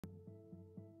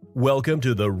Welcome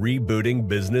to the Rebooting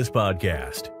Business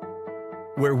Podcast,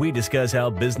 where we discuss how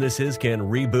businesses can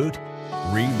reboot,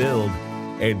 rebuild,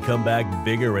 and come back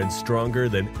bigger and stronger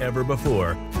than ever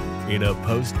before in a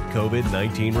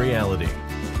post-COVID-19 reality.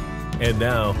 And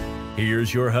now,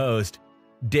 here's your host,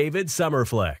 David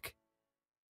Somerfleck.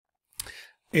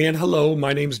 And hello,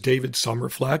 my name is David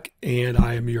Somerfleck, and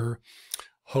I am your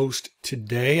host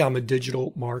today. I'm a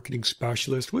digital marketing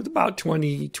specialist with about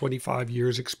 25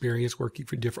 years experience working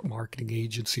for different marketing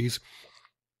agencies,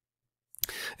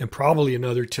 and probably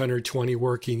another 10 or 20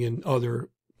 working in other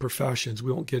professions.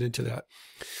 We won't get into that.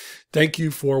 Thank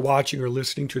you for watching or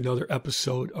listening to another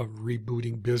episode of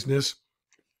Rebooting Business.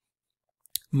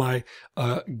 My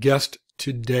guest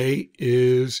today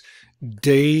is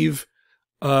Dave.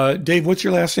 Dave, what's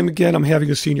your last name again? I'm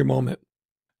having a senior moment.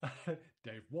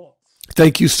 Dave Watts.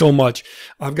 Thank you so much.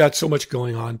 I've got so much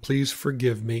going on. Please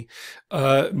forgive me.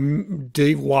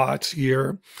 Dave Watts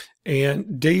here.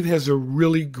 And Dave has a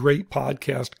really great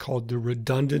podcast called the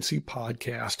Redundancy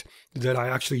Podcast that I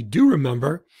actually do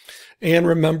remember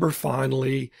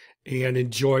fondly and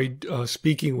enjoyed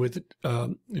speaking with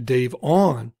Dave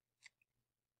on.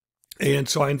 And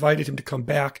so I invited him to come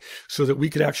back so that we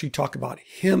could actually talk about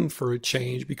him for a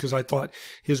change, because I thought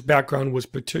his background was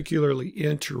particularly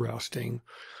interesting.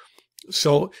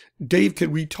 So, Dave,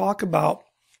 could we talk about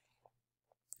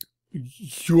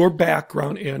your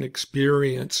background and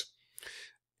experience,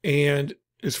 and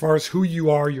as far as who you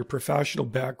are, your professional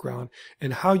background,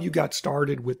 and how you got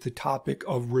started with the topic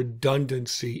of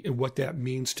redundancy and what that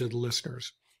means to the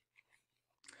listeners?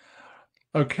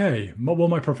 Okay. Well,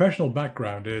 my professional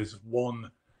background is one,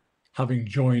 having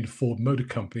joined Ford Motor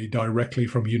Company directly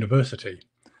from university.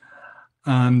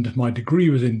 And my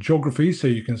degree was in geography, so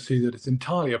you can see that it's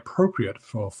entirely appropriate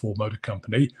for a Ford Motor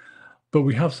Company. But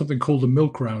we have something called the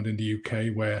milk round in the UK,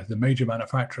 where the major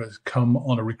manufacturers come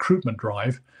on a recruitment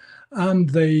drive and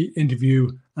they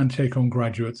interview and take on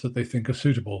graduates that they think are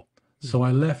suitable. So I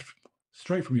left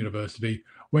straight from university,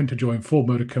 went to join Ford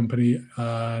Motor Company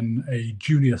in a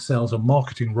junior sales and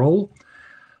marketing role,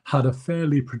 had a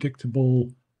fairly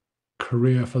predictable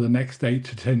career for the next 8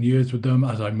 to 10 years with them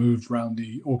as I moved around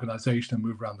the organization and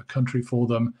moved around the country for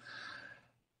them.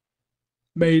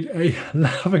 Made a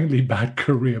laughingly bad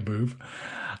career move,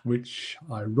 which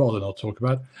I rather not talk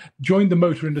about. Joined the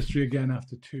motor industry again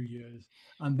after 2 years,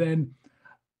 and then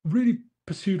really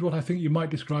pursued what I think you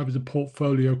might describe as a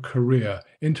portfolio career,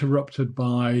 interrupted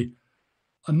by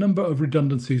a number of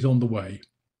redundancies on the way.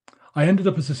 I ended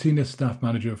up as a senior staff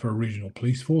manager for a regional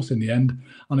police force in the end,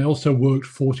 and I also worked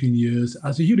 14 years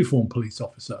as a uniformed police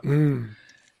officer.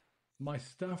 My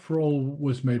staff role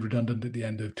was made redundant at the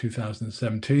end of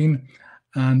 2017,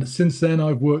 and since then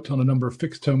I've worked on a number of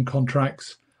fixed-term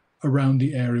contracts around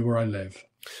the area where I live.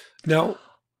 Now,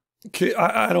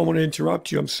 I don't want to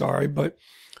interrupt you, I'm sorry, but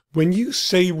when you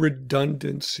say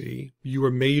redundancy, you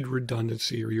were made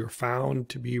redundancy or you're found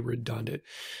to be redundant.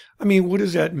 I mean, what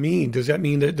does that mean? Does that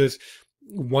mean that this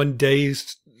one day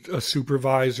a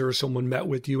supervisor or someone met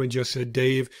with you and just said,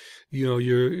 Dave, you know,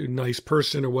 you're a nice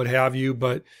person or what have you,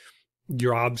 but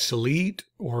you're obsolete,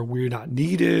 or we're not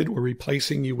needed, or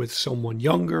replacing you with someone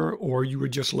younger, or you were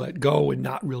just let go and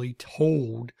not really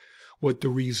told what the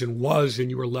reason was and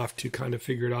you were left to kind of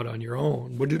figure it out on your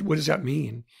own? What does that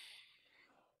mean?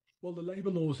 Well, the labour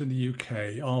laws in the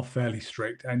UK are fairly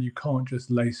strict, and you can't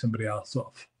just lay somebody else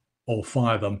off or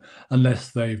fire them unless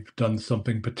they've done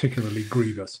something particularly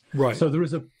grievous. Right. So there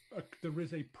is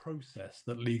a process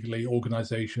that legally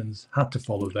organisations had to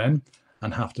follow then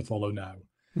and have to follow now.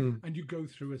 And you go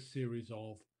through a series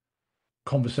of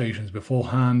conversations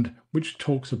beforehand, which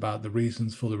talks about the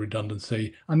reasons for the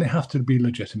redundancy, and they have to be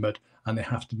legitimate and they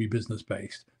have to be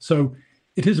business-based. So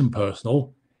it isn't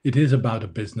personal. It is about a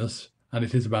business. And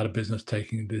it is about a business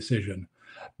taking a decision.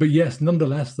 But yes,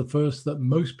 nonetheless, the first that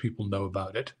most people know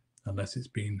about it, unless it's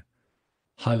been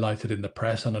highlighted in the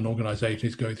press and an organization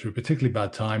is going through a particularly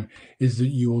bad time, is that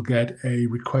you will get a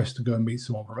request to go and meet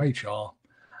someone from HR.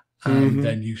 And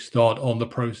then you start on the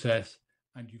process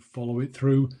and you follow it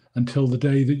through until the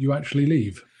day that you actually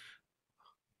leave.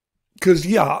 Because,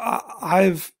 yeah,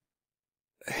 I've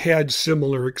had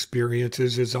similar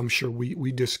experiences, as I'm sure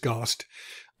we discussed,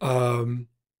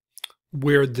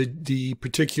 where the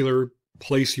particular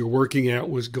place you're working at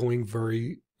was going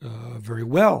very, very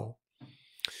well.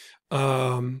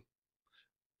 And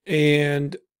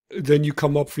then you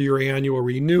come up for your annual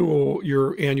renewal,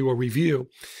 your annual review,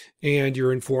 and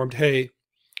you're informed, hey,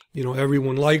 you know,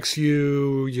 everyone likes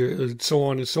you, so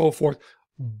on and so forth,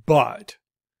 but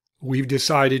we've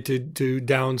decided to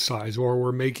downsize, or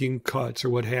we're making cuts, or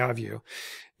what have you.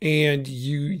 And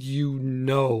you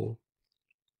know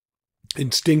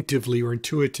instinctively or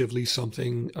intuitively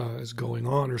something is going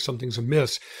on or something's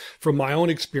amiss. From my own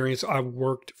experience, I've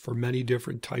worked for many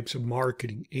different types of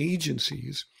marketing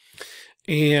agencies.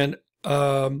 And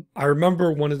I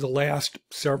remember one of the last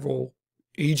several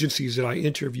agencies that I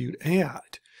interviewed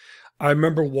at, I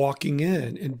remember walking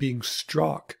in and being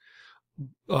struck.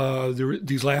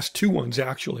 These last two ones,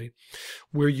 actually,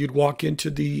 where you'd walk into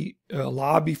the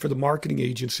lobby for the marketing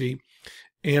agency.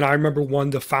 And I remember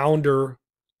the founder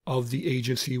of the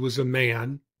agency was a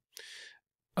man.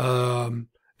 And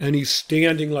he's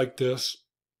standing like this,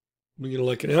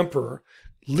 like an emperor,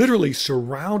 literally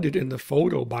surrounded in the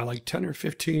photo by like 10 or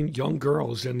 15 young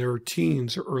girls in their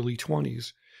teens or early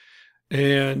 20s.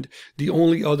 And the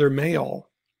only other male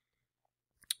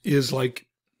is like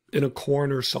in a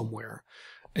corner somewhere.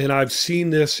 And I've seen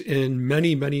this in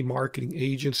many, many marketing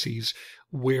agencies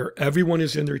where everyone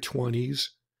is in their 20s.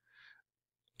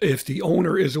 If the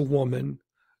owner is a woman,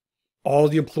 all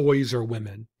the employees are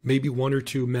women, maybe one or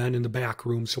two men in the back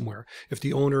room somewhere. If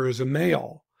the owner is a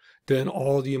male, then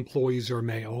all the employees are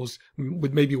males,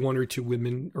 with maybe one or two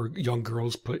women or young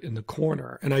girls put in the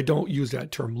corner. And I don't use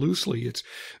that term loosely. It's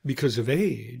because of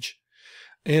age.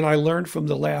 And I learned from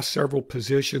the last several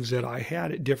positions that I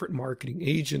had at different marketing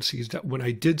agencies that when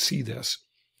I did see this,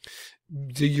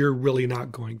 you're really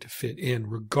not going to fit in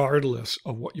regardless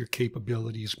of what your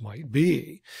capabilities might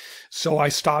be. So I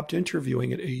stopped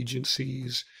interviewing at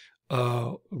agencies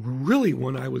really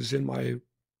when I was in my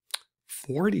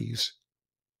 40s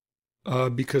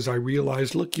because I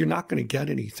realized, look, you're not going to get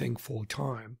anything full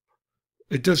time.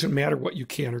 It doesn't matter what you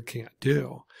can or can't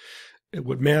do.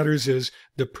 What matters is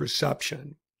the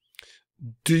perception.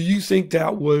 Do you think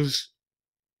that was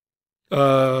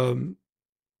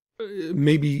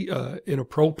maybe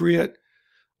inappropriate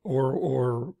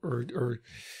or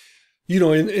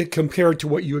compared to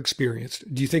what you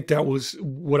experienced? Do you think that was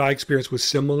what I experienced was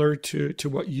similar to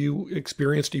what you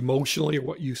experienced emotionally or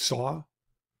what you saw?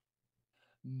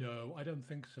 No, I don't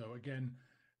think so. Again,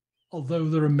 although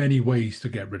there are many ways to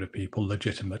get rid of people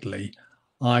legitimately,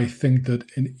 I think that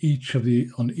on each of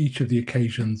the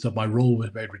occasions that my role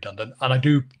was made redundant, and I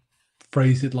do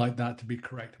phrase it like that to be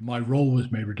correct, my role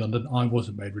was made redundant, I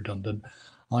wasn't made redundant.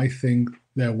 I think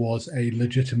there was a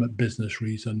legitimate business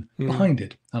reason behind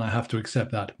it, and I have to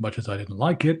accept that, much as I didn't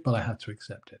like it, but I had to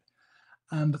accept it.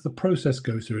 And the process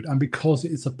goes through it, and because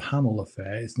it's a panel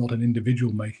affair, it's not an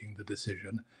individual making the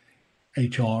decision.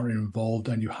 HR are involved,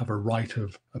 and you have a right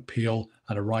of appeal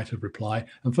and a right of reply.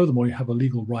 And furthermore, you have a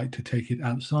legal right to take it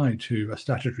outside to a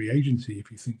statutory agency if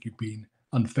you think you've been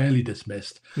unfairly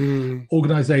dismissed.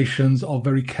 Organizations are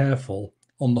very careful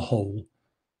on the whole.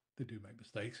 They do make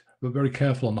mistakes, but very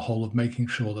careful on the whole of making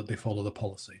sure that they follow the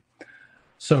policy.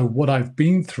 So what I've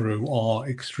been through are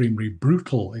extremely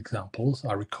brutal examples.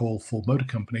 I recall Ford Motor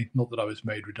Company, not that I was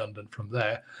made redundant from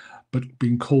there, but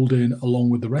being called in along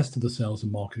with the rest of the sales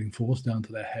and marketing force down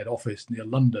to their head office near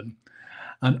London.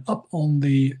 And up on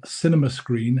the cinema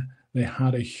screen, they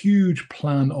had a huge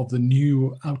plan of the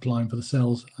new outline for the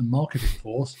sales and marketing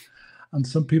force. And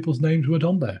some people's names weren't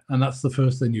on there. And that's the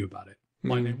first they knew about it.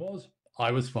 My name was,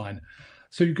 I was fine.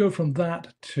 So you go from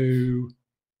that to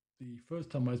the first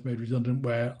time I was made redundant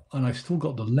and I still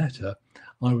got the letter,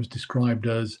 I was described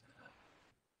as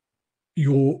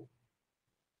your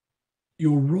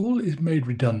role is made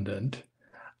redundant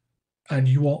and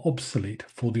you are obsolete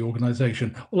for the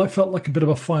organization. Well, I felt like a bit of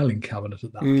a filing cabinet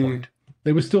at that point.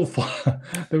 They were still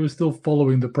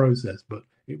following the process, but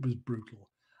it was brutal.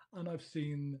 And I've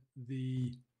seen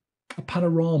a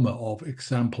panorama of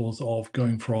examples of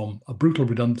going from a brutal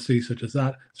redundancy such as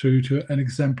that through to an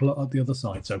exemplar at the other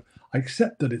side. So I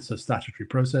accept that it's a statutory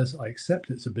process. I accept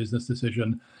it's a business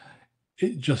decision.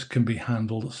 It just can be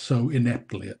handled so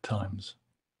ineptly at times.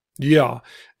 Yeah.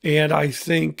 And I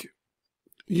think,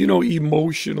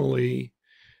 emotionally,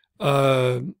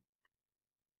 I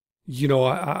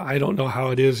don't know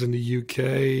how it is in the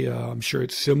UK. I'm sure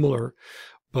it's similar,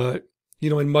 but,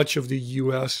 in much of the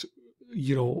US,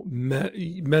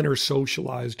 men are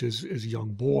socialized as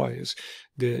young boys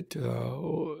that,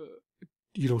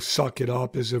 suck it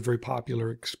up is a very popular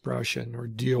expression or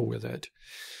deal with it.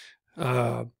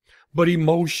 But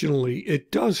emotionally,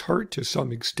 it does hurt to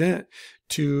some extent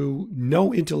to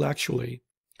know intellectually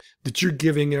that you're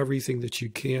giving everything that you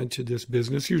can to this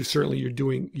business. You're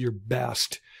doing your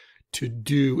best to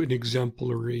do an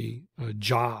exemplary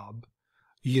job.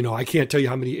 I can't tell you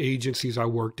how many agencies I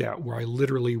worked at where I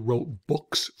literally wrote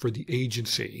books for the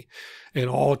agency and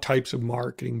all types of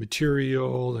marketing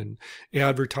material and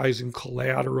advertising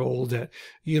collateral that,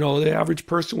 the average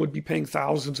person would be paying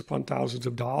thousands upon thousands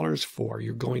of dollars for.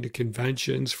 You're going to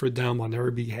conventions for them on their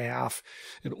behalf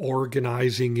and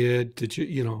organizing it,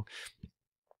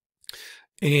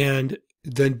 and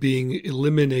then being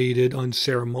eliminated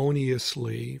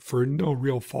unceremoniously for no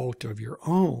real fault of your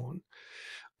own.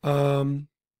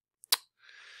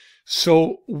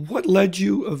 So what led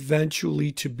you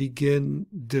eventually to begin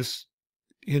this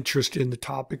interest in the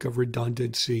topic of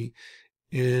redundancy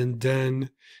and then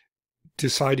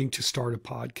deciding to start a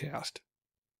podcast?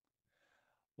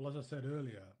 Well, as I said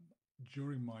earlier,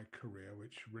 during my career,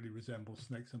 which really resembles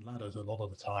snakes and ladders a lot of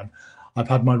the time, I've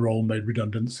had my role made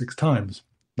redundant 6 times.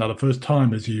 Now, the first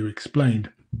time, as you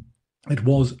explained, it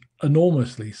was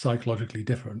enormously psychologically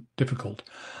difficult.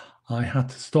 I had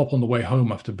to stop on the way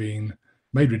home after being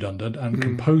made redundant and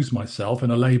compose myself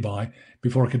in a lay-by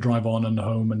before I could drive on and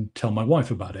home and tell my wife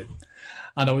about it.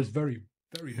 And I was very,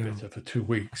 very bitter for 2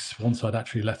 weeks once I'd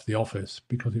actually left the office,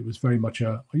 because it was very much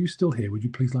are you still here? Would you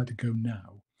please like to go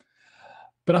now?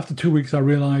 But after 2 weeks, I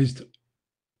realized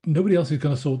nobody else is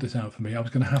going to sort this out for me. I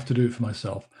was going to have to do it for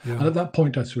myself. Yeah. And at that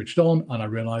point, I switched on and I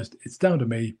realized it's down to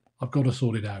me. I've got to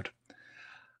sort it out.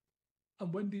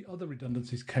 And when the other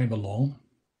redundancies came along,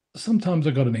 sometimes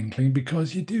I got an inkling,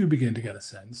 because you do begin to get a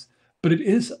sense, but it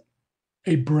is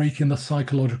a break in the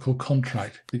psychological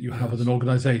contract that you have with an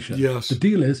organization. Yes. The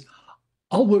deal is,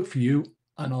 I'll work for you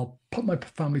and I'll put my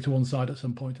family to one side at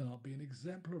some point and I'll be an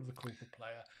exemplar of the corporate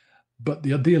player. But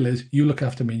the deal is, you look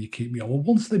after me and you keep me on. Well,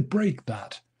 once they break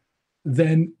that,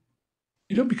 then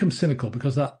you don't become cynical,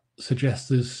 because that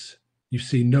suggests you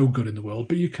see no good in the world,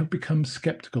 but you can become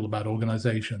skeptical about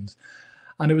organizations.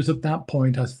 And it was at that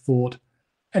point I thought,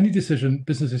 any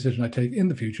business decision I take in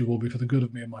the future will be for the good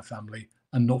of me and my family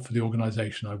and not for the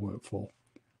organization I work for.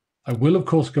 I will, of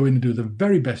course, go in and do the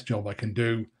very best job I can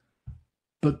do,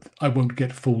 but I won't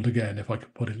get fooled again, if I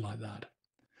could put it like that.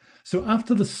 So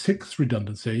after the 6th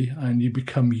redundancy, and you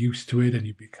become used to it and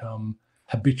you become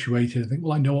habituated, I think,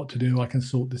 well, I know what to do. I can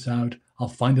sort this out. I'll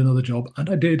find another job. And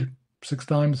I did 6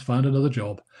 times, found another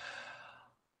job.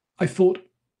 I thought,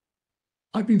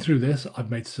 I've been through this. I've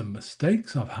made some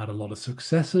mistakes. I've had a lot of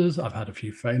successes. I've had a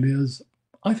few failures.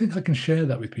 I think I can share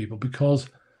that with people, because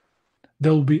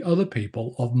there will be other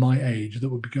people of my age that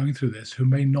will be going through this who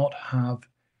may not have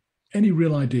any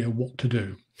real idea what to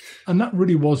do. And that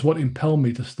really was what impelled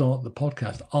me to start the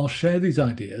podcast. I'll share these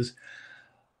ideas,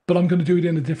 but I'm going to do it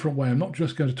in a different way. I'm not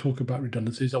just going to talk about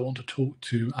redundancies. I want to talk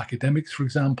to academics, for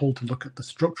example, to look at the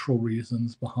structural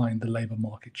reasons behind the labour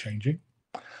market changing.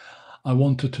 I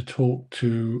wanted to talk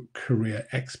to career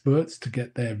experts to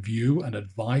get their view and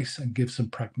advice and give some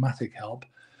pragmatic help.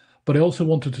 But I also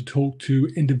wanted to talk to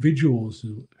individuals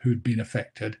who'd been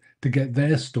affected to get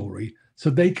their story,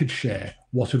 so they could share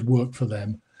what had worked for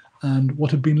them and what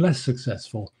had been less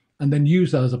successful, and then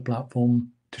use that as a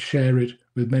platform to share it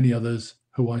with many others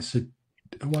who I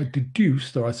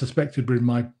deduced or I suspected were in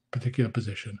my particular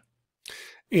position.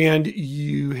 And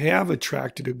you have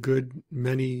attracted a good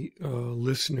many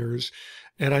listeners.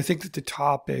 And I think that the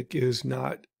topic is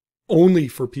not only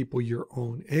for people your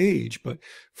own age, but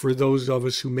for those of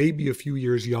us who may be a few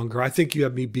years younger. I think you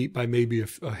have me beat by maybe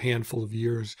a handful of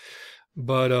years.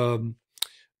 But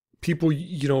people,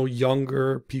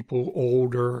 younger, people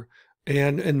older,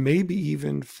 and maybe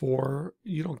even for,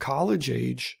 college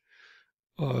age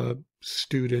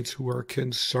students who are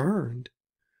concerned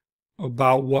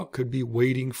about what could be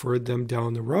waiting for them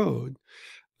down the road.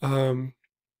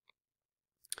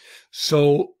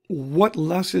 So what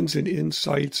lessons and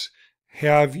insights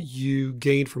have you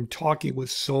gained from talking with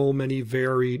so many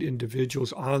varied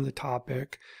individuals on the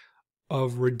topic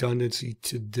of redundancy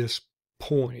to this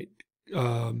point?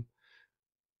 And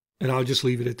I'll just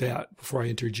leave it at that before I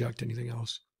interject anything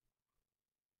else.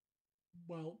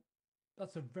 Well,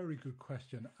 that's a very good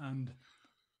question. And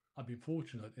I've been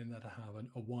fortunate in that I have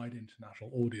a wide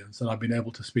international audience, and I've been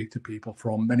able to speak to people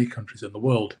from many countries in the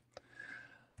world.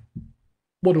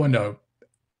 What do I know?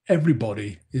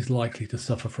 Everybody is likely to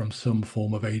suffer from some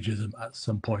form of ageism at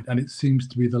some point, and it seems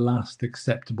to be the last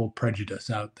acceptable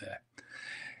prejudice out there.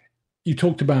 You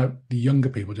talked about the younger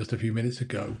people just a few minutes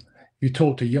ago. You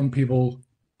talk to young people,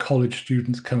 college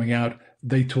students coming out,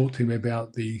 they talk to me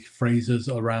about the phrases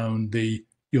around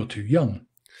you're too young.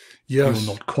 Yes.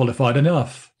 You're not qualified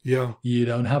enough. Yeah. You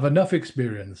don't have enough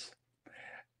experience.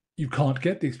 You can't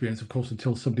get the experience, of course,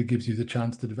 until somebody gives you the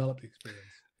chance to develop the experience.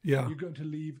 Yeah. You're going to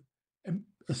leave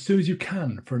as soon as you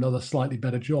can for another slightly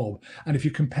better job. And if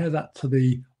you compare that to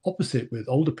the opposite with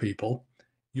older people,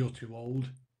 you're too old,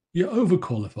 you're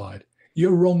overqualified,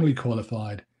 you're wrongly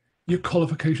qualified, your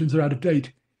qualifications are out of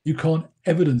date, you can't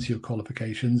evidence your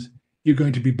qualifications, you're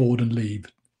going to be bored and leave.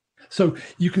 So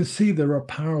you can see there are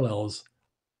parallels,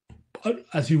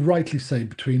 as you rightly say,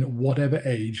 between whatever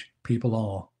age people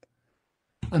are.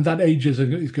 And that age is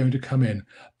going to come in.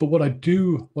 But what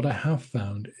I have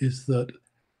found is that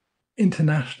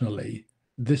internationally,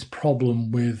 this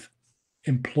problem with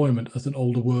employment as an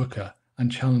older worker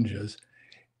and challenges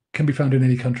can be found in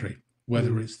any country,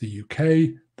 whether it's the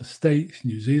UK, the States,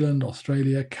 New Zealand,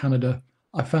 Australia, Canada.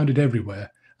 I found it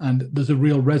everywhere. And there's a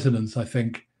real resonance, I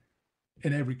think,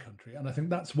 in every country. And I think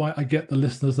that's why I get the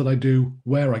listeners that I do,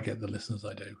 where I get the listeners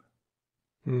I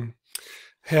do.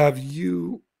 Have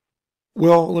you,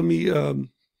 well, let me,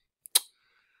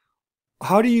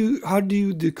 how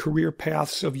do the career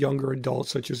paths of younger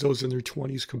adults, such as those in their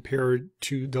 20s, compare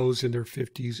to those in their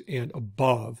 50s and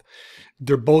above?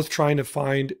 They're both trying to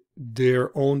find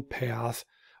their own path,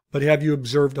 but have you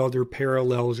observed other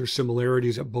parallels or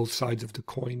similarities that both sides of the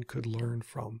coin could learn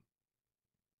from?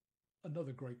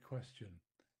 Another great question.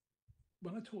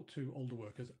 When I talk to older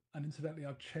workers, and incidentally,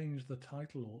 I've changed the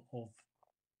title of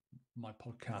my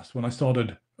podcast. When I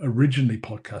started originally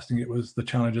podcasting, it was The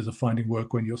Challenges of Finding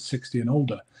Work When You're 60 and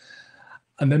Older.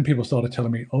 And then people started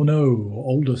telling me, oh no,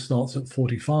 older starts at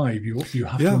 45. You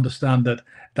have to understand that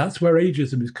that's where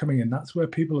ageism is coming in. That's where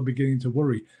people are beginning to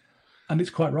worry. And it's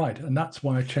quite right. And that's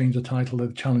why I changed the title of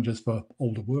The Challenges for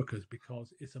Older Workers,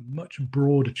 because it's a much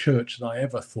broader church than I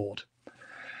ever thought.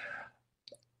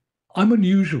 I'm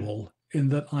unusual in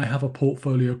that I have a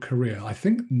portfolio career. I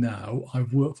think now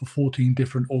I've worked for 14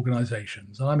 different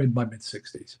organizations, and I'm in my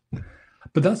mid-60s.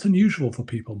 But that's unusual for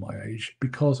people my age,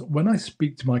 because when I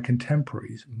speak to my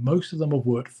contemporaries, most of them have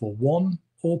worked for one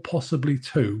or possibly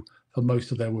two for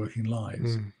most of their working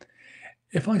lives.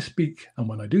 If I speak, and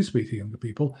when I do speak to younger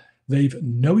people, they've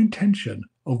no intention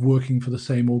of working for the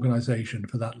same organization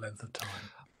for that length of time.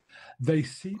 They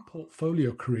see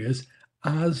portfolio careers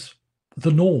as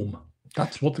the norm.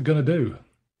 That's what they're going to do.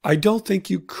 I don't think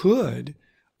you could.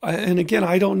 And again,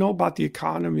 I don't know about the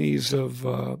economies of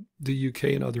the UK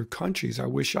and other countries. I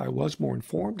wish I was more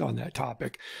informed on that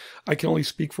topic. I can only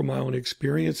speak from my own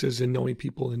experiences and knowing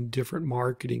people in different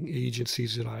marketing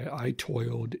agencies that I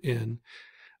toiled in.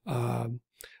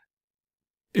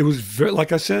 It was very,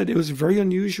 like I said, it was very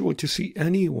unusual to see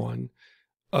anyone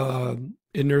in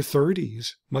their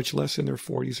 30s, much less in their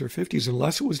 40s or 50s,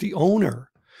 unless it was the owner.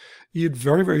 You'd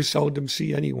very, very seldom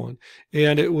see anyone.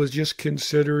 And it was just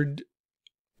considered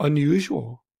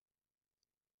unusual.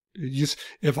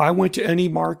 If I went to any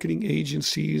marketing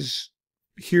agencies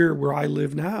here where I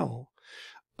live now,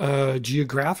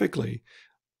 geographically,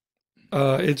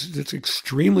 it's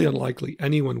extremely unlikely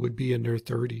anyone would be in their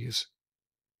 30s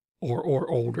or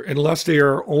older, unless they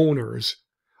are owners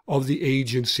of the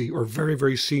agency or very,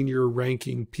 very senior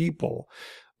ranking people.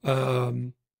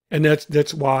 And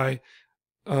that's why,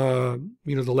 the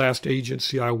last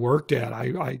agency I worked at,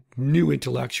 I knew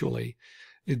intellectually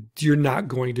you're not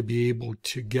going to be able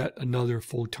to get another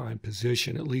full-time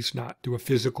position, at least not through a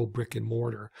physical brick and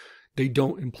mortar. They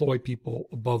don't employ people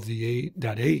above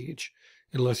that age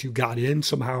unless you got in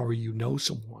somehow or you know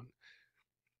someone.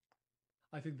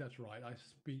 I think that's right.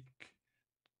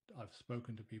 I've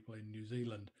spoken to people in New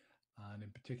Zealand, and in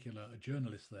particular a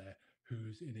journalist there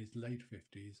who's in his late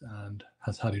 50s and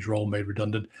has had his role made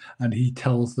redundant. And he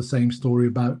tells the same story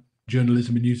about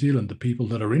journalism in New Zealand. The people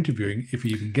that are interviewing, if he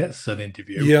even gets an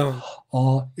interview,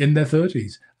 are in their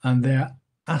 30s, and they're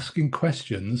asking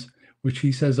questions which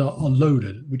he says are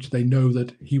loaded, which they know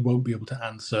that he won't be able to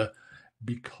answer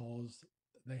because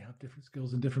they have different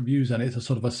skills and different views. And it's a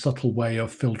sort of a subtle way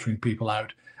of filtering people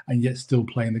out and yet still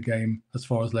playing the game as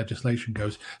far as legislation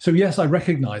goes. So yes, I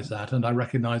recognize that. And I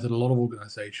recognize that a lot of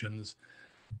organizations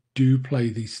do play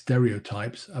these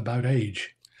stereotypes about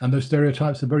age. And those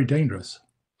stereotypes are very dangerous.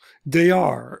 They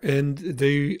are. And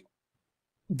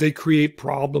they create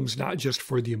problems not just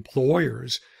for the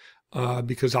employers,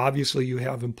 because obviously you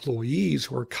have employees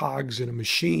who are cogs in a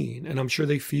machine. And I'm sure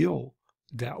they feel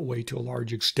that way to a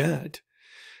large extent.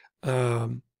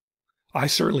 I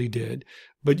certainly did.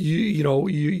 But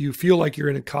you feel like you're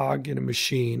in a cog in a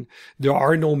machine. There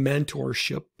are no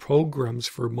mentorship programs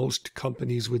for most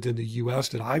companies within the U.S.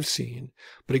 that I've seen.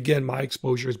 But again, my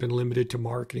exposure has been limited to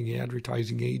marketing and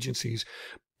advertising agencies.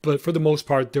 But for the most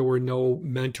part, there were no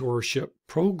mentorship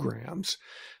programs.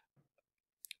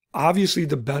 Obviously,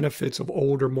 the benefits of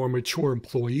older, more mature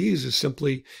employees is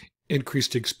simply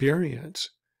increased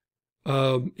experience,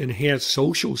 enhanced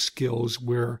social skills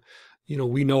where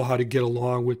we know how to get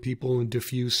along with people in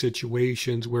diffuse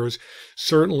situations. Whereas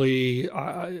certainly,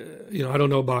 I don't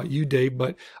know about you, Dave,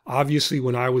 but obviously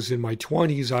when I was in my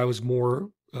 20s, I was more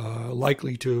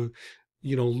likely to,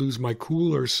 lose my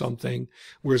cool or something.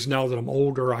 Whereas now that I'm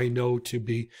older, I know to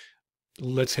be,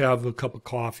 let's have a cup of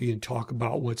coffee and talk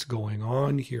about what's going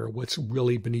on here, what's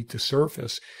really beneath the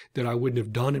surface that I wouldn't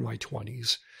have done in my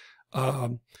 20s.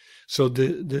 So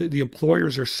the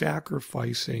employers are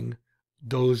sacrificing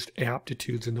those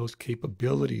aptitudes and those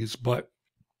capabilities. But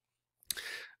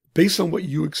based on what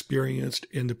you experienced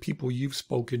and the people you've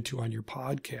spoken to on your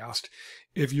podcast,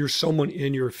 if you're someone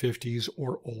in your 50s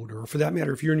or older, or for that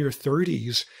matter, if you're in your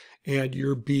 30s and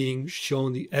you're being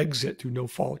shown the exit through no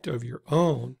fault of your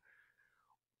own,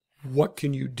 what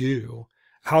can you do?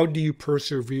 How do you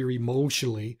persevere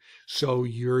emotionally so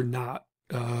you're not,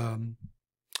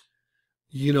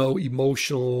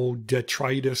 emotional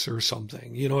detritus or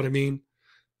something? You know what I mean?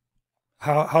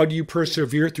 How do you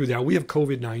persevere through that? We have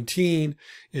COVID-19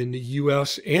 in the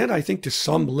US, and I think to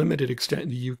some limited extent in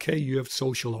the UK, you have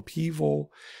social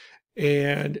upheaval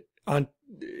and on,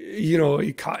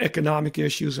 economic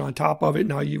issues on top of it.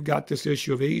 Now you've got this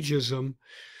issue of ageism.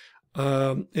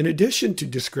 In addition to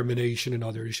discrimination and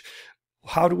others,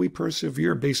 how do we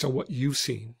persevere based on what you've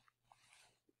seen?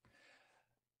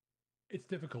 It's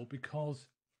difficult because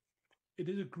it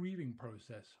is a grieving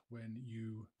process when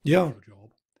you Yeah. lose your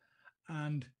job.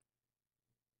 And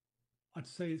I'd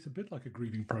say it's a bit like a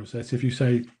grieving process. If you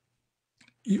say,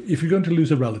 if you're going to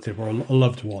lose a relative or a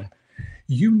loved one,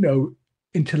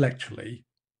 intellectually,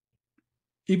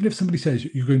 even if somebody says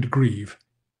you're going to grieve,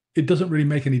 it doesn't really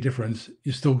make any difference.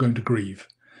 You're still going to grieve.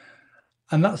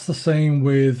 And that's the same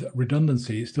with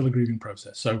redundancy. It's still a grieving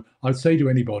process. So I'd say to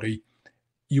anybody,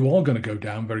 you are going to go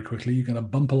down very quickly. You're going to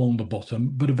bump along the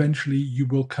bottom, but eventually you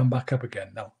will come back up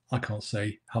again. Now, I can't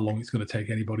say how long it's going to take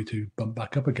anybody to bump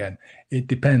back up again. It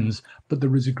depends, but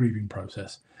there is a grieving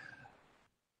process.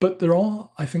 But there are,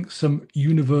 I think, some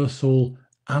universal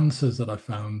answers that I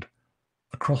found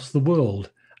across the world.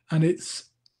 And it's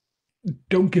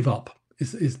don't give up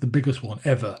is the biggest one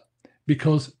ever,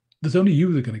 because there's only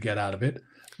you that are going to get out of it.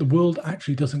 The world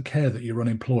actually doesn't care that you're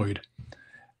unemployed.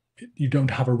 You don't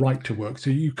have a right to work,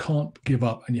 so you can't give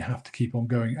up and you have to keep on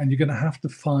going. And you're going to have to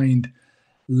find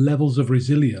levels of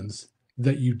resilience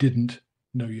that you didn't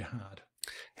know you had.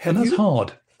 And that's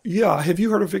hard. Yeah. Have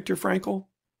you heard of Viktor Frankl?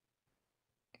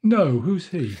 No, who's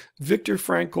he? Viktor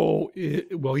Frankl,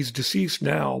 well, he's deceased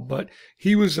now, but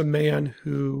he was a man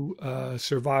who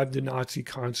survived the Nazi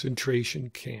concentration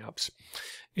camps.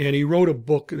 And he wrote a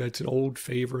book that's an old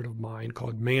favorite of mine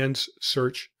called Man's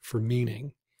Search for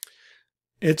Meaning.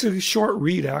 It's a short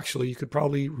read, actually. You could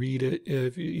probably read it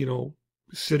if,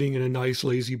 sitting in a nice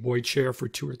lazy boy chair for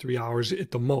 2 or 3 hours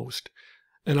at the most.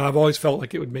 And I've always felt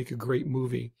like it would make a great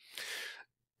movie.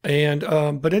 And,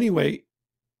 but anyway,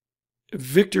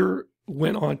 Victor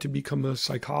went on to become a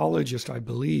psychologist, I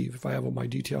believe, if I have all my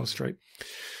details straight.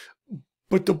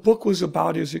 But the book was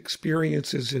about his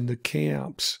experiences in the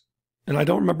camps. And I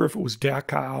don't remember if it was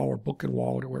Dachau or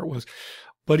Buchenwald or where it was.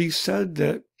 But he said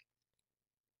that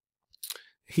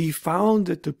he found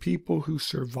that the people who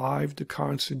survived the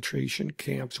concentration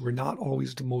camps were not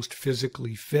always the most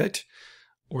physically fit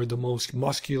or the most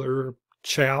muscular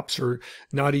chaps or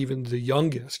not even the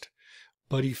youngest.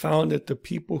 But he found that the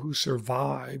people who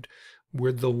survived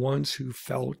were the ones who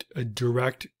felt a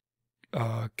direct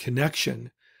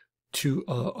connection to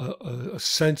a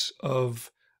sense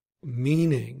of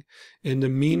meaning. And the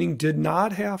meaning did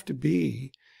not have to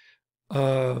be,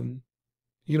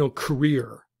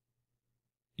 career.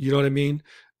 You know what I mean?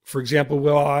 For example,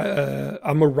 well,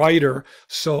 I'm a writer,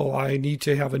 so I need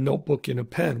to have a notebook and a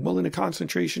pen. Well, in a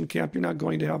concentration camp, you're not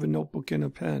going to have a notebook and a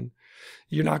pen.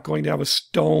 You're not going to have a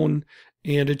stone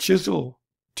and a chisel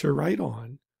to write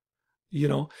on,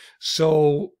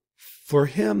 So for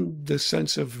him, the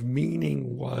sense of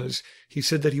meaning was, he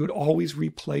said that he would always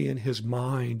replay in his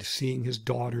mind seeing his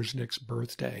daughter's next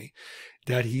birthday.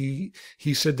 That he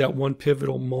said that one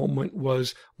pivotal moment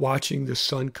was watching the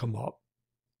sun come up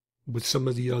with some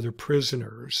of the other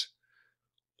prisoners,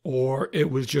 or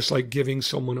it was just like giving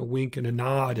someone a wink and a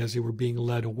nod as they were being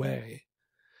led away.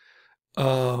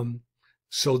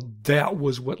 So that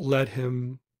was what led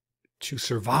him to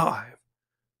survive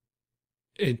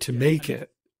and to make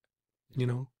it,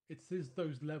 It's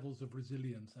those levels of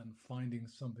resilience and finding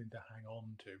something to hang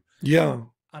on to. Yeah.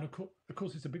 And of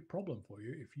course, it's a big problem for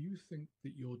you if you think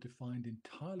that you're defined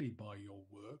entirely by your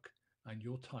work and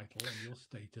your title and your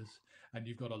status, and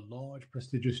you've got a large,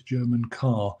 prestigious German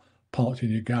car parked in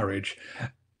your garage,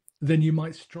 then you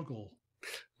might struggle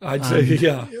I'd say,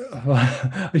 yeah.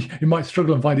 You might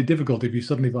struggle and find it difficult if you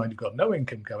suddenly find you've got no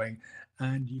income coming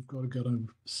and you've got to go and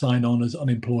sign on as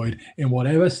unemployed in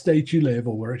whatever state you live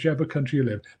or whichever country you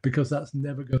live, because that's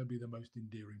never going to be the most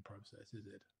endearing process, is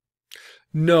it?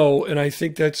 No, and I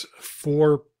think that's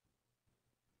for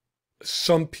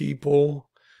some people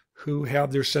who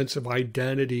have their sense of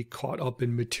identity caught up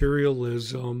in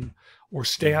materialism or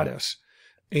status.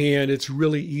 And it's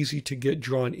really easy to get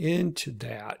drawn into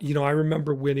that. I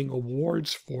remember winning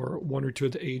awards for one or two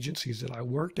of the agencies that I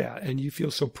worked at, and you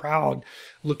feel so proud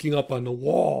looking up on the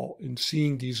wall and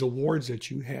seeing these awards that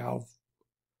you have,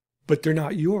 but they're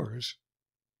not yours.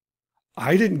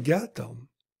 I didn't get them.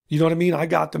 You know what I mean? I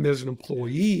got them as an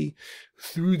employee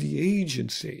through the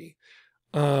agency.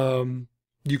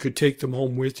 You could take them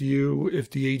home with you if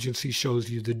the agency shows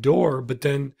you the door, but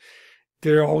then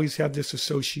they always have this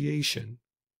association.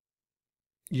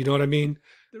 You know what I mean?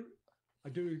 I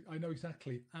do. I know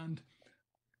exactly. And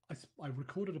I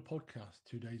recorded a podcast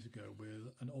 2 days ago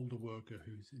with an older worker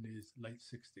who's in his mid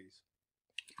 60s.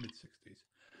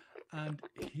 And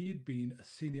he had been a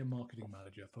senior marketing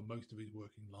manager for most of his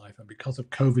working life. And because of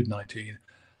COVID-19,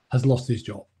 has lost his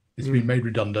job. It's been made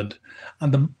redundant.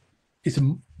 And the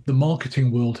marketing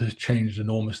world has changed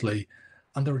enormously.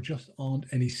 And there just aren't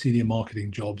any senior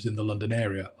marketing jobs in the London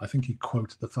area. I think he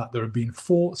quoted the fact there have been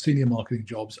 4 senior marketing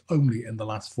jobs only in the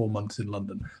last 4 months in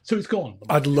London. So it's gone.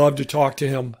 I'd love to talk to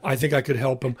him. I think I could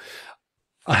help him.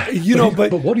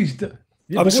 But what he's done.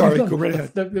 Yeah, I'm sorry, go right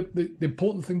ahead. The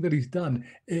important thing that he's done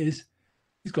is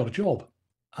he's got a job.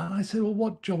 And I said, well,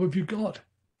 what job have you got?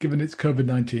 Given it's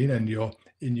COVID-19 and you're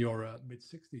in your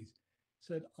mid-60s. He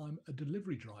said, I'm a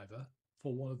delivery driver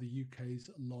for one of the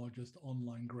UK's largest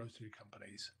online grocery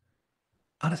companies.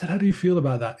 And I said, how do you feel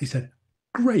about that? He said,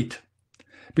 great,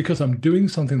 because I'm doing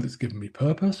something that's given me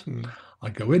purpose. I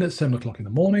go in at 7 o'clock in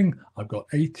the morning. I've got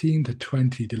 18 to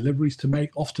 20 deliveries to make,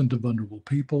 often to vulnerable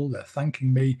people. They're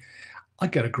thanking me. I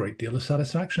get a great deal of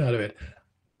satisfaction out of it.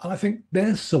 And I think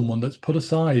there's someone that's put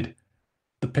aside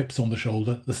the pips on the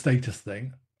shoulder, the status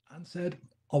thing, and said,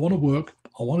 I want to work.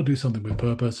 I want to do something with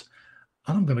purpose.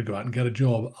 And I'm going to go out and get a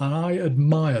job. And I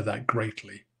admire that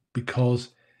greatly, because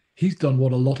he's done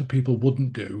what a lot of people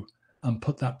wouldn't do and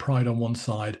put that pride on one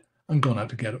side and gone out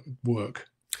to get work.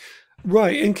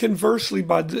 Right. And conversely,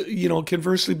 by the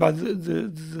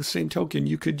same token,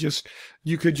 you could just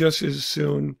as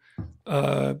soon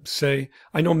say,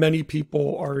 I know many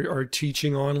people are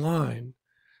teaching online.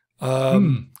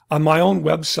 On my own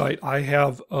website, I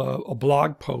have a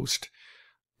blog post.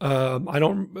 I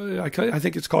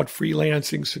think it's called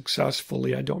Freelancing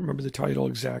Successfully. I don't remember the title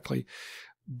exactly,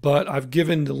 but I've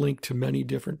given the link to many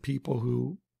different people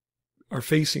who are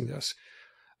facing this.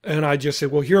 And I just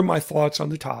said, well, here are my thoughts on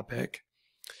the topic.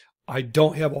 I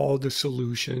don't have all the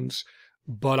solutions,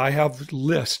 but I have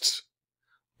lists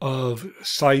of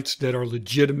sites that are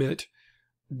legitimate,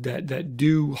 that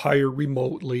do hire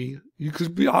remotely.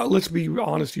 Let's be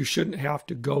honest, you shouldn't have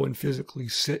to go and physically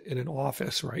sit in an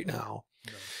office right now.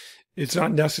 No. It's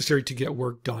not necessary to get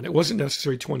work done. It wasn't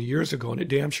necessary 20 years ago, and it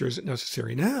damn sure isn't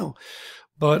necessary now.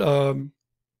 But,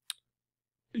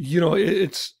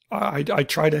 I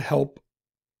try to help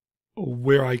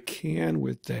where I can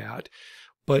with that.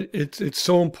 But it's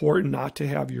so important not to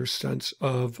have your sense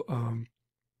of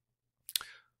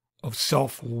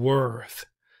self-worth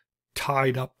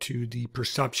tied up to the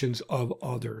perceptions of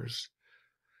others,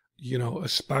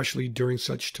 especially during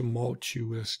such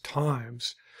tumultuous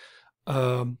times.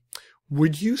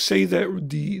 Would you say that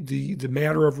the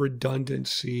matter of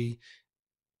redundancy,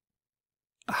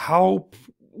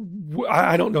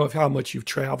 I don't know how much you've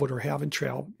traveled or haven't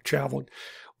traveled.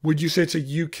 Would you say it's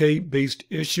a UK-based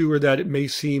issue, or that it may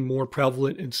seem more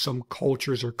prevalent in some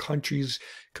cultures or countries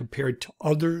compared to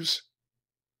others?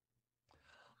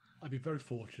 I've been very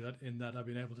fortunate in that I've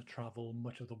been able to travel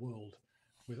much of the world,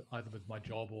 either with my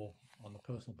job or on a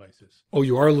personal basis. Oh,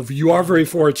 you are very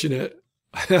fortunate.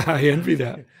 I envy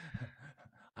that.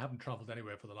 I haven't traveled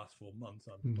anywhere for the last 4 months.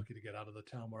 I'm lucky to get out of the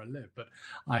town where I live, but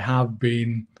I have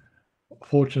been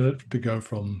fortunate to go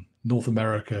from North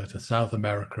America to South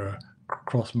America,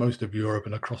 across most of Europe,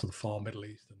 and across the far Middle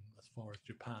East, and as far as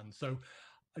Japan. So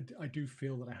I do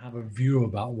feel that I have a view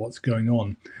about what's going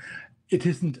on. It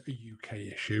isn't a UK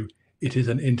issue. It is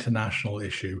an international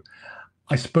issue.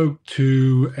 I spoke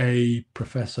to a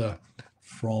professor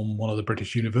from one of the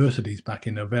British universities back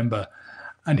in November,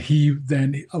 and we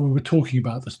were talking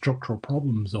about the structural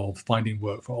problems of finding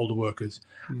work for older workers.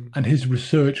 And his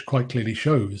research quite clearly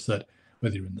shows that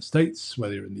whether you're in the States,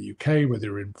 whether you're in the UK, whether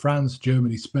you're in France,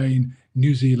 Germany, Spain,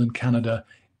 New Zealand, Canada,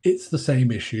 it's the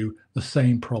same issue, the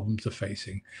same problems are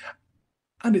facing.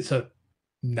 And it's a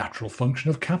natural function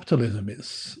of capitalism.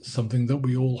 It's something that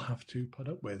we all have to put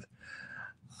up with.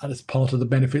 And it's part of the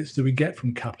benefits that we get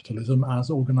from capitalism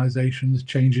as organizations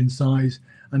change in size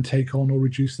and take on or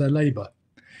reduce their labor.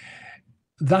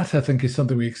 That, I think, is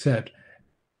something we accept.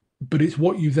 But it's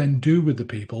what you then do with the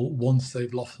people once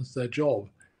they've lost their job.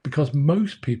 Because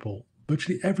most people,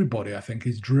 virtually everybody, I think,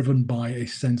 is driven by a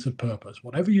sense of purpose.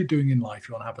 Whatever you're doing in life,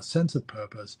 you want to have a sense of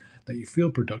purpose, that you feel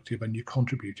productive and you're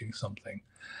contributing something.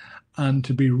 And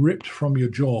to be ripped from your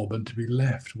job and to be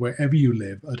left wherever you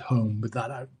live at home with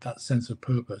that sense of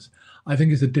purpose, I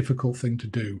think is a difficult thing to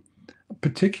do,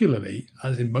 particularly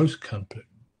as in most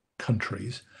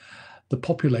countries, the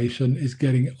population is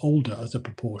getting older as a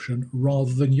proportion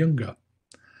rather than younger.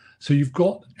 So you've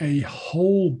got a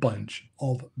whole bunch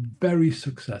of very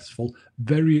successful,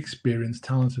 very experienced,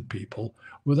 talented people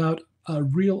without a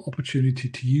real opportunity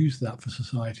to use that for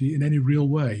society in any real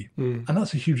way. And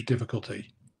that's a huge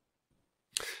difficulty.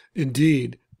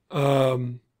 Indeed.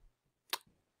 And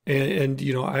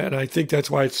you know, I think that's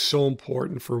why it's so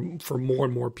important for more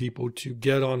and more people to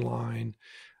get online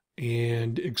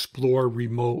and explore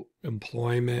remote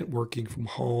employment, working from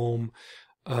home,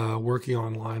 working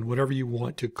online, whatever you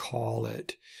want to call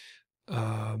it.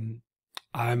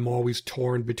 I'm always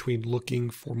torn between looking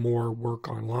for more work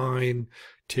online,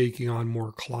 taking on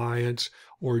more clients,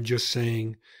 or just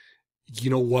saying, you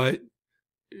know what,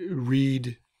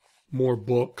 read more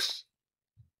books,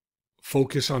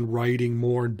 focus on writing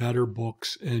more and better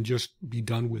books, and just be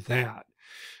done with that.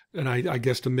 And I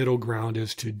guess the middle ground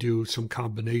is to do some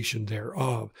combination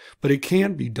thereof. But it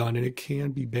can be done and it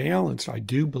can be balanced, I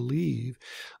do believe.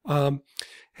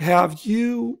 Have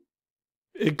you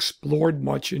explored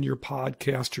much in your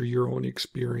podcast or your own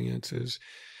experiences?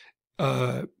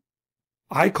 I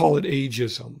call it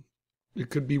ageism. It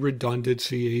could be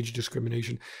redundancy, age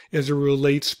discrimination, as it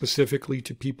relates specifically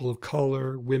to people of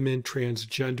color, women,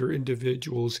 transgender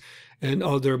individuals, and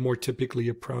other more typically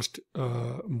oppressed,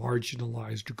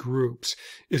 marginalized groups.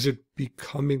 Is it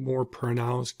becoming more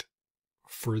pronounced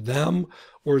for them,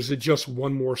 or is it just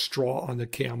one more straw on the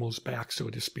camel's back, so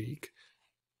to speak?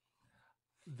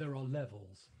 There are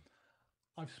levels.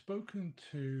 I've spoken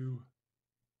to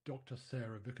Dr.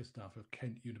 Sarah Bickerstaff of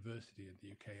Kent University in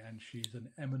the UK, and she's an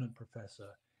eminent professor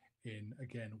in,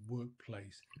 again,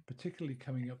 workplace, particularly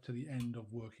coming up to the end of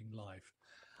working life.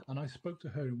 And I spoke to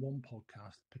her in one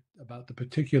podcast about the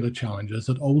particular challenges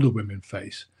that older women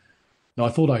face. Now, I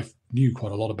thought I knew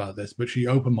quite a lot about this, but she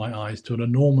opened my eyes to an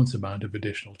enormous amount of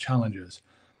additional challenges.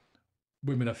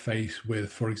 Women are faced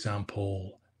with, for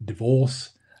example,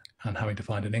 divorce and having to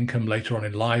find an income later on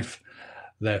in life.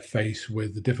 They're faced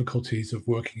with the difficulties of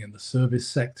working in the service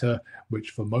sector,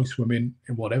 which for most women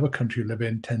in whatever country you live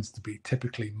in tends to be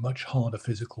typically much harder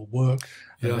physical work.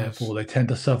 And therefore they tend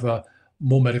to suffer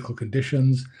more medical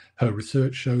conditions. Her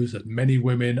research shows that many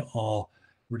women are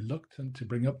reluctant to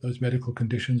bring up those medical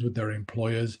conditions with their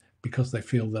employers because they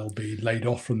feel they'll be laid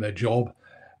off from their job,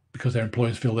 because their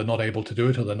employers feel they're not able to do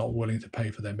it or they're not willing to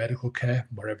pay for their medical care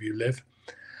wherever you live.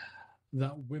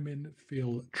 That women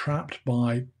feel trapped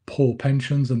by poor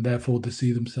pensions and therefore they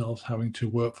see themselves having to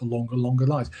work for longer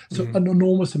lives. So an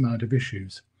enormous amount of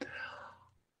issues.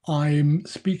 I'm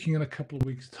speaking in a couple of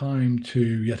weeks' time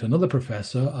to yet another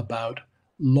professor about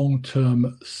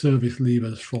long-term service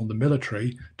leavers from the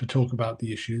military to talk about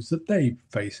the issues that they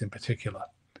face in particular.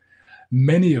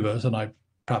 Many of us, and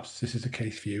perhaps this is the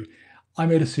case for you, I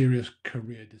made a serious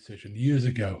career decision years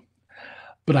ago,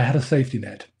 but I had a safety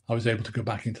net. I was able to go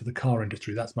back into the car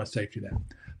industry. That's my safety net.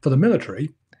 For the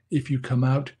military, if you come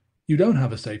out, you don't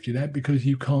have a safety net because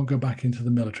you can't go back into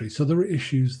the military. So there are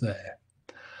issues there.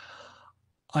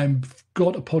 I've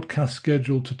got a podcast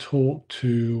scheduled to talk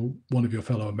to one of your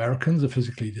fellow Americans, a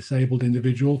physically disabled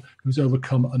individual who's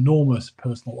overcome enormous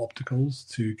personal obstacles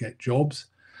to get jobs.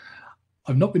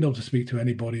 I've not been able to speak to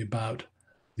anybody about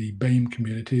the BAME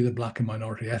community, the Black and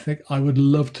minority ethnic. I would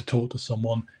love to talk to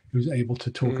someone who's able to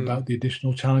talk about the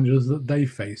additional challenges that they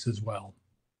face as well.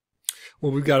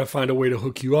 Well, we've got to find a way to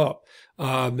hook you up.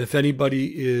 If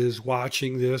anybody is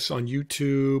watching this on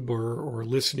YouTube or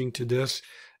listening to this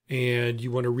and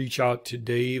you want to reach out to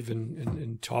Dave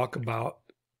and talk about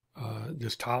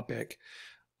this topic,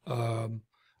 I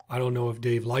don't know if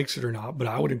Dave likes it or not, but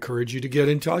I would encourage you to get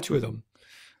in touch with him.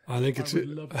 I think it's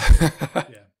yeah.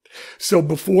 So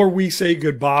before we say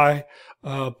goodbye,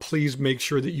 please make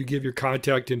sure that you give your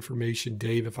contact information,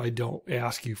 Dave, if I don't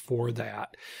ask you for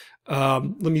that.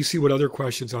 Let me see what other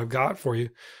questions I've got for you.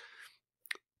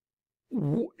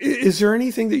 Is there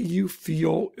anything that you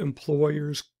feel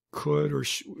employers could or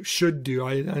should do?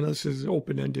 I know this is an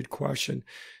open-ended question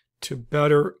to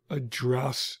better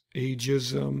address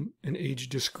ageism and age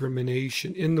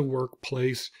discrimination in the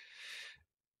workplace?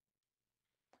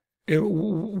 And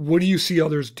what do you see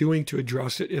others doing to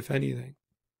address it, if anything?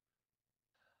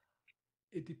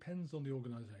 It depends on the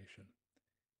organization.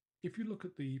 If you look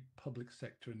at the public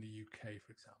sector in the UK,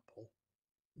 for example,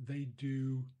 they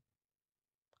do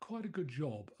quite a good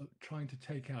job of trying to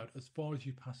take out, as far as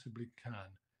you possibly can,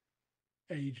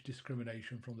 age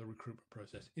discrimination from the recruitment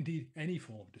process. Indeed, any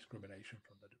form of discrimination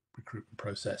from the recruitment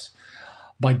process,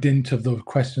 by dint of the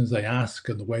questions they ask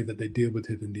and the way that they deal with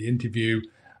it in the interview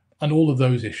and all of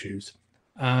those issues.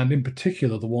 And in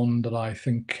particular, the one that I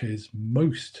think is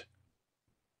most,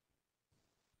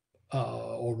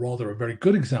 or rather a very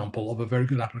good example of a very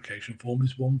good application form,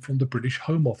 is one from the British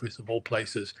Home Office, of all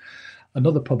places.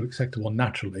 Another public sector one,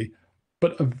 naturally,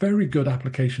 but a very good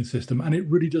application system. And it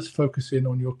really does focus in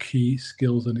on your key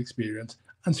skills and experience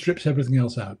and strips everything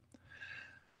else out.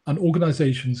 And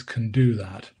organizations can do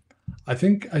that. I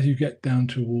think as you get down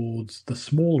towards the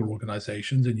smaller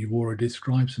organizations, and you've already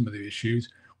described some of the issues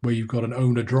where you've got an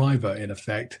owner-driver in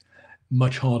effect,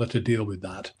 much harder to deal with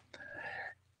that.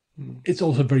 It's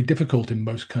also very difficult in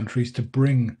most countries to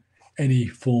bring any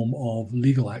form of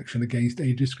legal action against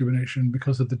age discrimination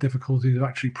because of the difficulties of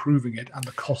actually proving it and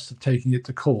the costs of taking it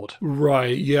to court.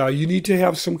 Right. Yeah. You need to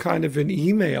have some kind of an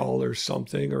email or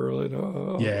something, or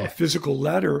a physical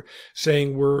letter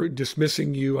saying we're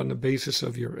dismissing you on the basis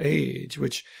of your age,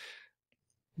 which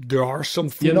there are some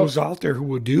fools out there who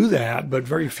will do that, but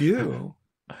very few.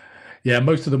 Yeah.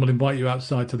 Most of them will invite you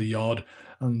outside to the yard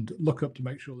and look up to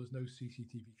make sure there's no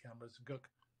CCTV cameras. Go,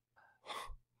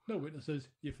 no witnesses,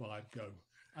 you're fired, go.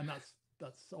 And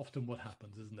that's often what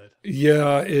happens, isn't it?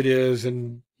 Yeah, it is.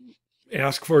 And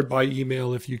ask for it by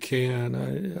email if you can.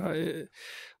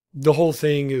 The whole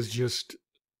thing is just,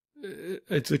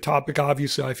 it's a topic,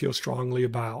 obviously, I feel strongly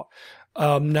about.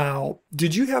 Now,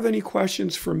 did you have any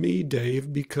questions for me,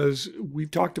 Dave? Because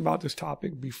we've talked about this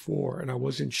topic before, and I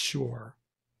wasn't sure.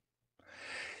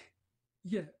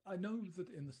 Yeah, I know that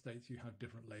in the States you have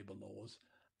different labor laws,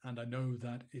 and I know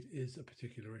that it is a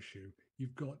particular issue.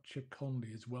 You've got Chip Conley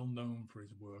is well known for his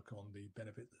work on the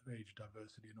benefits of age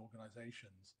diversity in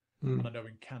organizations. And I know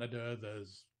in Canada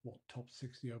there's Top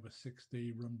 60 over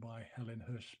 60 run by Helen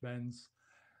Hirsch-Spence,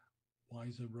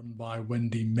 Wiser run by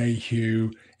Wendy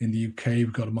Mayhew. In the UK,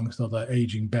 we've got, amongst other,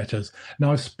 Aging Betters.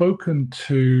 Now, I've spoken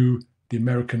to the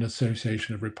American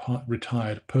Association of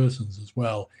Retired Persons as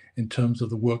well in terms of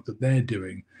the work that they're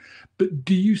doing. But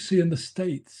do you see in the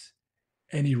States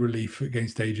any relief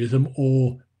against ageism,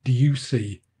 or do you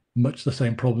see much the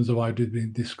same problems that I've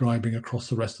been describing across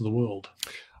the rest of the world?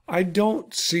 I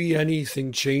don't see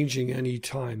anything changing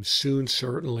anytime soon,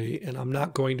 certainly. And I'm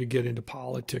not going to get into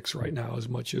politics right now as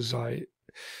much as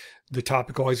the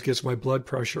topic always gets my blood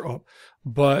pressure up.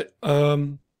 But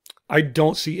I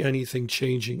don't see anything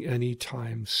changing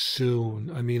anytime soon.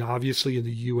 I mean, obviously in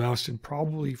the US and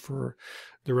probably for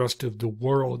the rest of the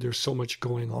world, there's so much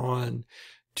going on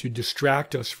to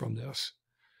distract us from this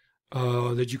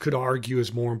that you could argue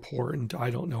is more important, I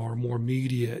don't know, or more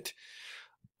immediate.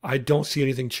 I don't see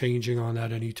anything changing on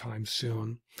that anytime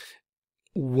soon.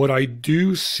 What I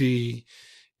do see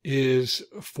is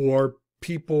for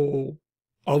people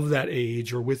of that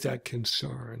age or with that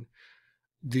concern,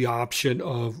 the option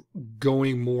of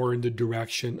going more in the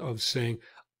direction of saying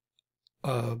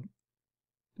that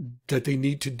they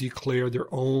need to declare their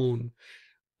own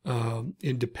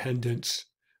independence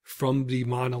from the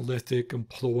monolithic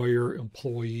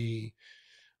employer-employee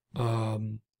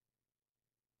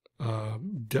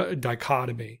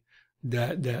dichotomy,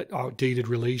 that outdated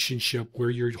relationship where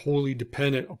you're wholly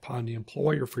dependent upon the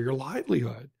employer for your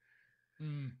livelihood.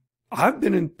 I've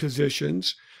been in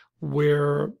positions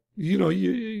where,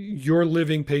 you're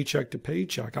living paycheck to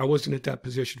paycheck. I wasn't at that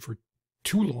position for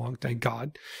too long, thank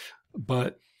God.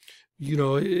 But,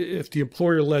 if the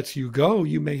employer lets you go,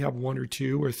 you may have 1 or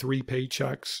 2 or 3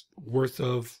 paychecks worth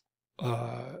of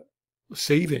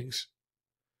savings.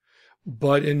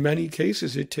 But in many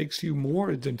cases, it takes you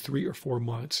more than 3 or 4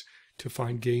 months to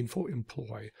find gainful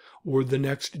employ, or the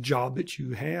next job that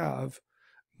you have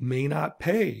may not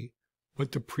pay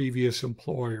what the previous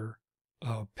employer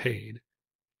paid.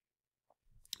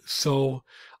 So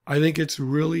I think it's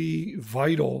really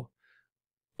vital,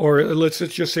 or let's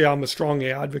just say I'm a strong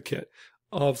advocate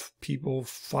of people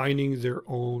finding their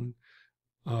own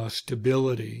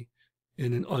stability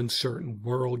in an uncertain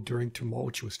world during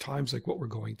tumultuous times like what we're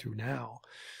going through now.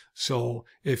 So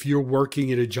if you're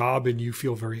working at a job and you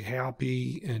feel very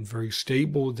happy and very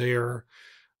stable there,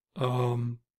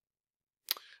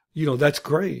 that's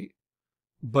great.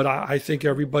 But I think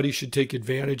everybody should take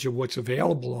advantage of what's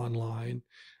available online,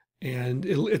 and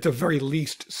at the very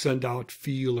least send out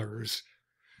feelers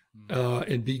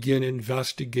and begin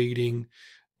investigating,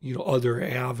 other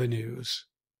avenues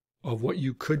of what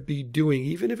you could be doing,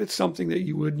 even if it's something that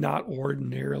you would not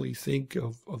ordinarily think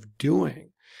of doing.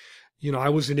 I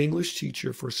was an English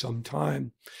teacher for some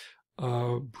time,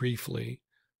 briefly,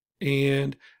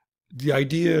 and the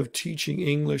idea of teaching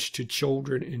English to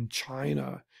children in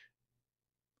China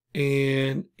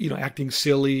and, acting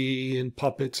silly and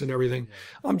puppets and everything,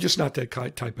 I'm just not that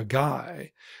type of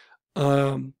guy.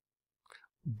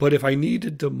 But if I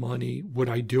needed the money, would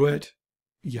I do it?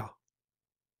 Yeah.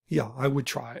 Yeah, I would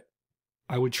try it.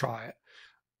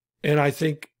 And I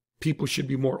think people should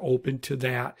be more open to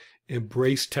that,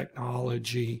 embrace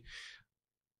technology,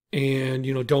 and,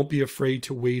 don't be afraid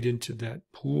to wade into that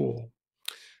pool.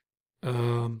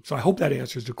 So I hope that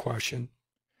answers the question.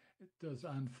 It does.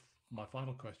 And my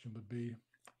final question would be,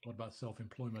 what about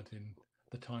self-employment in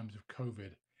the times of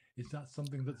COVID? Is that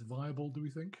something that's viable, do we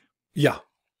think? Yeah,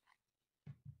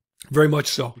 very much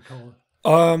so.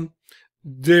 Because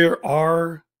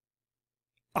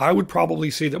I would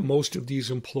probably say that most of these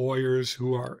employers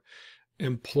who are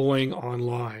employing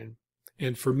online,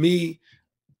 and for me,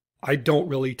 I don't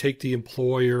really take the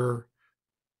employer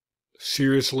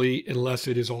seriously unless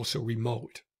it is also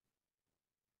remote,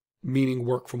 meaning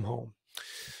work from home.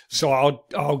 So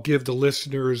I'll give the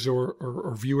listeners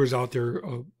or viewers out there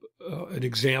an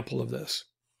example of this.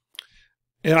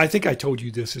 And I think I told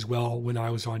you this as well when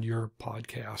I was on your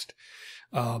podcast.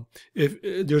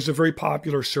 If there's a very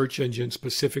popular search engine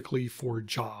specifically for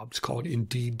jobs called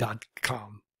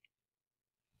Indeed.com,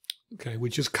 okay,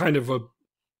 which is kind of a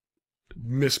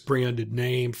misbranded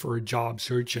name for a job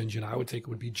search engine. I would think it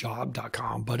would be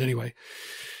job.com. But anyway,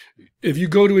 if you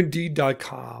go to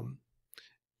Indeed.com,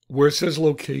 where it says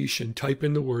location, type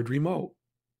in the word remote.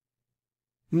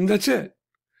 And that's it.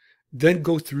 Then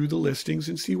go through the listings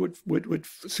and see what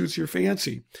suits your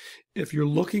fancy. If you're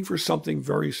looking for something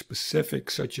very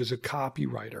specific, such as a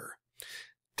copywriter,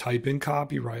 type in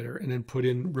copywriter and then put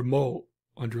in remote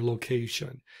under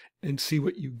location and see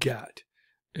what you get.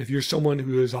 If you're someone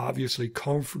who is obviously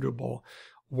comfortable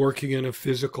working in a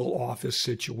physical office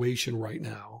situation right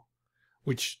now,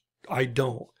 which I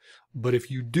don't, but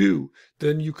if you do,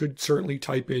 then you could certainly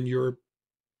type in your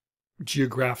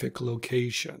geographic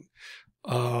location.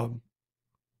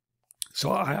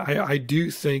 So I do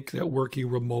think that working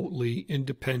remotely,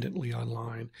 independently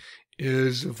online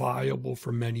is viable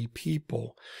for many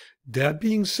people. That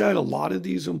being said, a lot of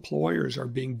these employers are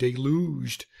being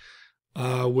deluged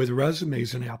with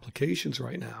resumes and applications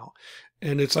right now.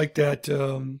 And it's like that,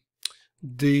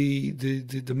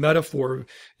 the metaphor,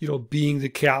 being the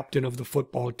captain of the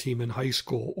football team in high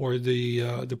school or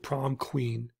the prom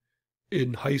queen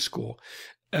in high school.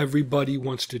 Everybody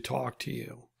wants to talk to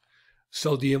you.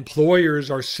 So the employers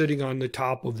are sitting on the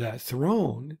top of that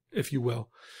throne, if you will.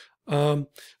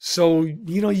 So,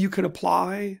 you can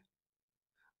apply.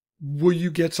 Will you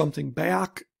get something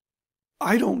back?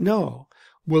 I don't know.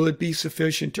 Will it be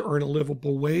sufficient to earn a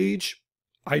livable wage?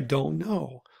 I don't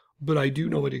know, but I do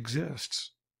know it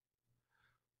exists.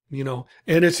 And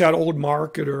it's that old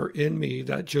marketer in me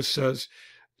that just says,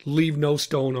 leave no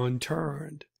stone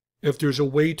unturned. If there's a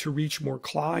way to reach more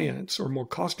clients or more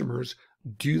customers,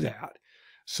 do that.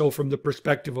 So from the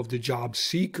perspective of the job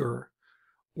seeker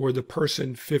or the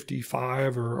person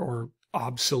 55 or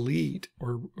obsolete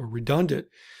or redundant,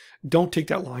 don't take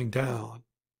that line down.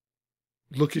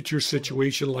 Look at your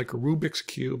situation like a Rubik's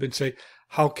Cube and say,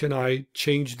 how can I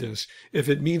change this? If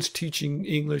it means teaching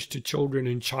English to children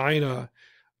in China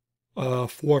 4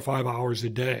 or 5 hours a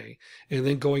day, and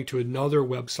then going to another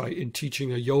website and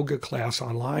teaching a yoga class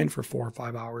online for 4 or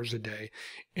 5 hours a day,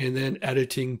 and then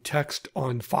editing text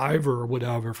on Fiverr or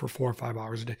whatever for 4 or 5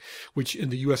 hours a day, which in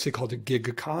the US they call the gig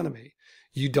economy,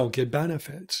 you don't get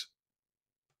benefits.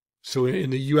 So in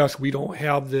the US, we don't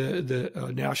have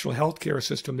the national healthcare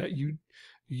system that you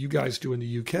guys do in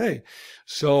the UK.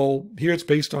 So here it's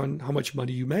based on how much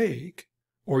money you make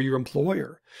or your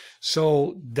employer.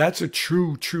 So that's a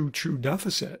true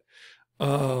deficit.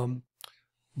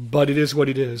 But it is what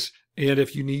it is. And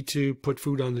if you need to put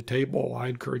food on the table, I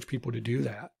encourage people to do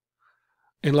that.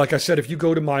 And like I said, if you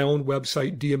go to my own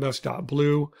website,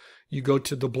 dms.blue, you go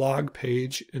to the blog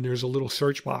page and there's a little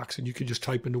search box and you can just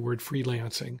type in the word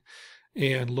freelancing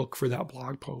and look for that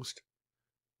blog post.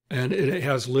 And it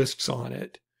has lists on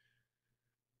it.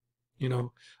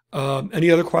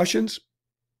 Any other questions?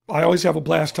 I always have a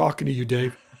blast talking to you,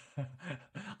 Dave.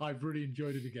 I've really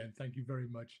enjoyed it again. Thank you very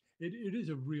much. It is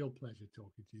a real pleasure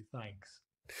talking to you. Thanks.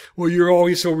 Well, you're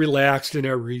always so relaxed and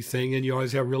everything, and you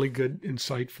always have really good,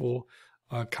 insightful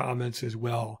comments as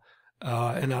well.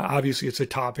 And obviously, it's a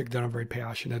topic that I'm very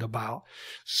passionate about.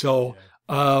 So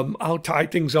I'll tie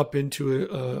things up into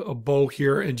a bow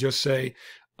here and just say,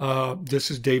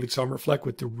 this is David Somerfleck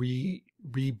with the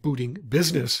Rebooting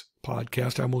Business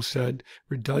Podcast. I almost said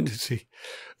redundancy.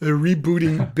 The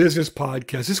Rebooting Business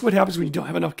Podcast. This is what happens when you don't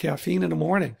have enough caffeine in the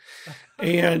morning.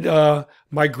 And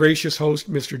my gracious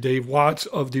host, Mr. Dave Watts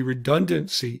of the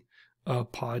Redundancy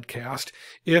Podcast.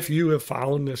 If you have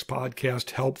found this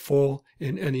podcast helpful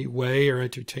in any way or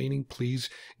entertaining, please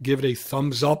give it a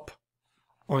thumbs up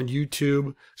on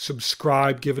YouTube,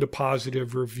 subscribe, give it a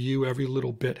positive review. Every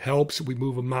little bit helps. We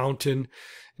move a mountain,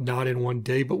 not in one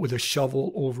day, but with a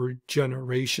shovel over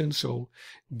generation. So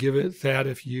give it that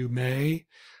if you may.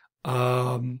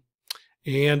 And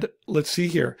let's see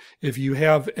here. If you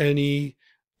have any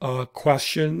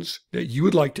questions that you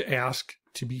would like to ask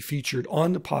to be featured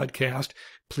on the podcast,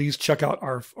 please check out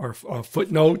our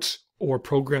footnotes or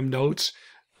program notes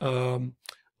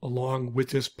along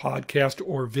with this podcast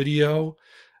or video.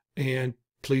 And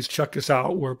please check us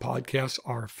out where podcasts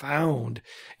are found.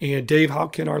 And Dave, how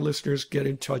can our listeners get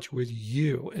in touch with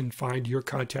you and find your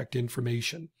contact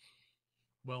information?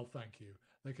 Well, thank you.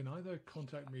 They can either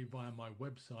contact me via my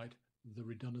website,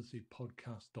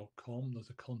 theredundancypodcast.com. There's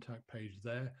a contact page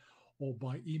there, or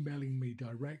by emailing me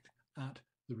direct at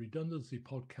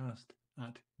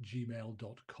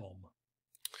theredundancypodcast@gmail.com.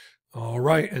 All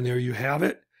right. And there you have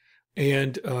it.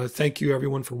 And thank you,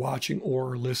 everyone, for watching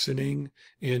or listening.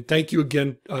 And thank you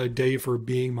again, Dave, for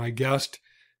being my guest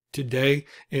today.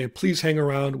 And please hang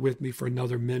around with me for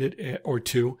another minute or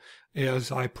two as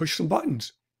I push some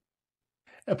buttons.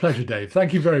 A pleasure, Dave.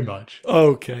 Thank you very much.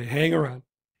 Okay, hang around.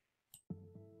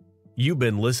 You've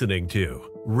been listening to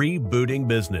Rebooting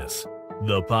Business,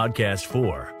 the podcast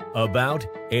for, about,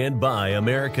 and by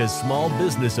America's small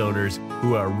business owners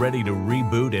who are ready to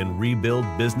reboot and rebuild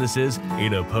businesses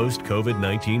in a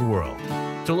post-COVID-19 world.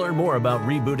 To learn more about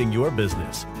rebooting your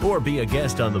business or be a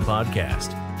guest on the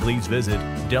podcast, please visit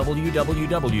www.dms.blue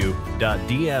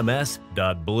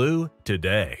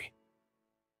today.